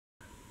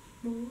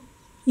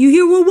You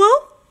hear whoa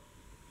whoa?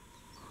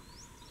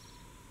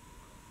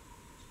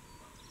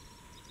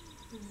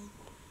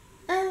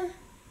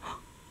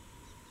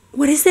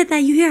 What is it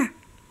that you hear?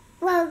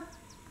 Whoa.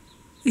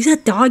 Is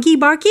that doggy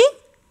barking?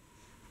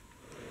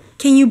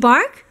 Can you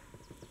bark?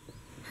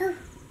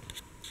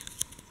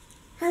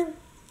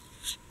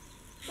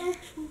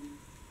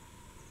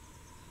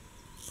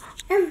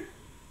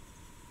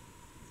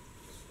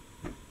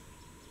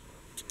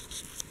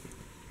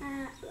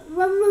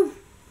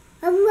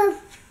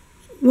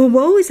 Whoa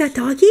whoa, is that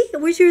doggy?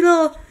 Where's your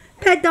little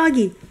pet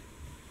doggy?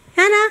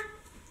 Hannah?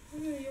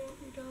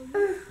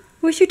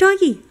 Where's your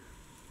doggy?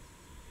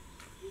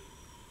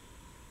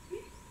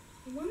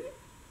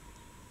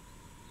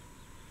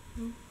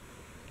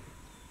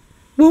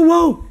 Whoa,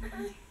 whoa.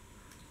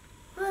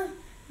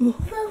 Whoa.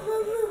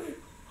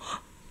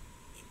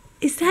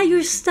 Is that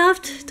your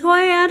stuffed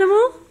toy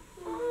animal?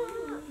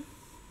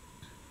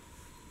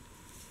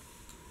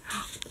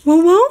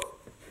 Whoa, whoa.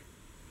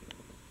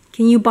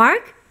 Can you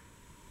bark?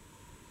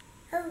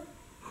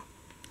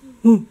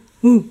 Whoa,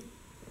 whoa.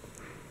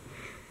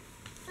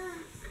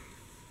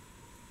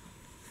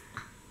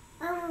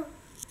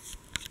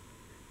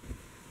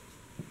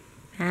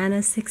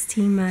 Hannah's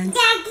 16 months.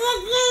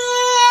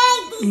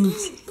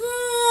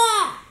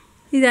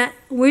 See that?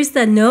 Where's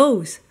the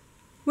nose?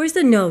 Where's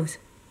the nose?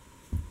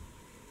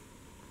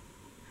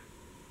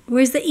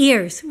 Where's the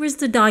ears? Where's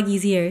the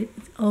doggy's ear?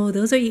 Oh,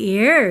 those are your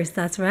ears.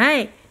 That's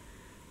right.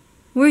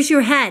 Where's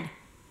your head?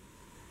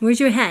 Where's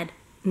your head?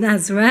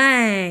 That's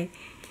right.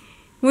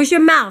 Where's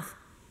your mouth?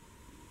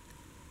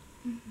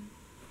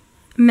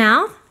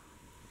 Mouth?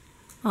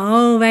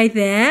 Oh, right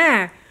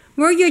there.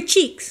 Where are your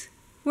cheeks?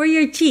 Where are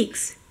your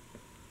cheeks?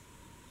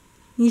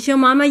 You show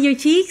Mama your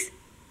cheeks?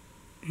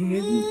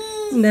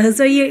 Those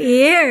are your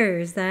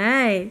ears,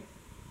 right?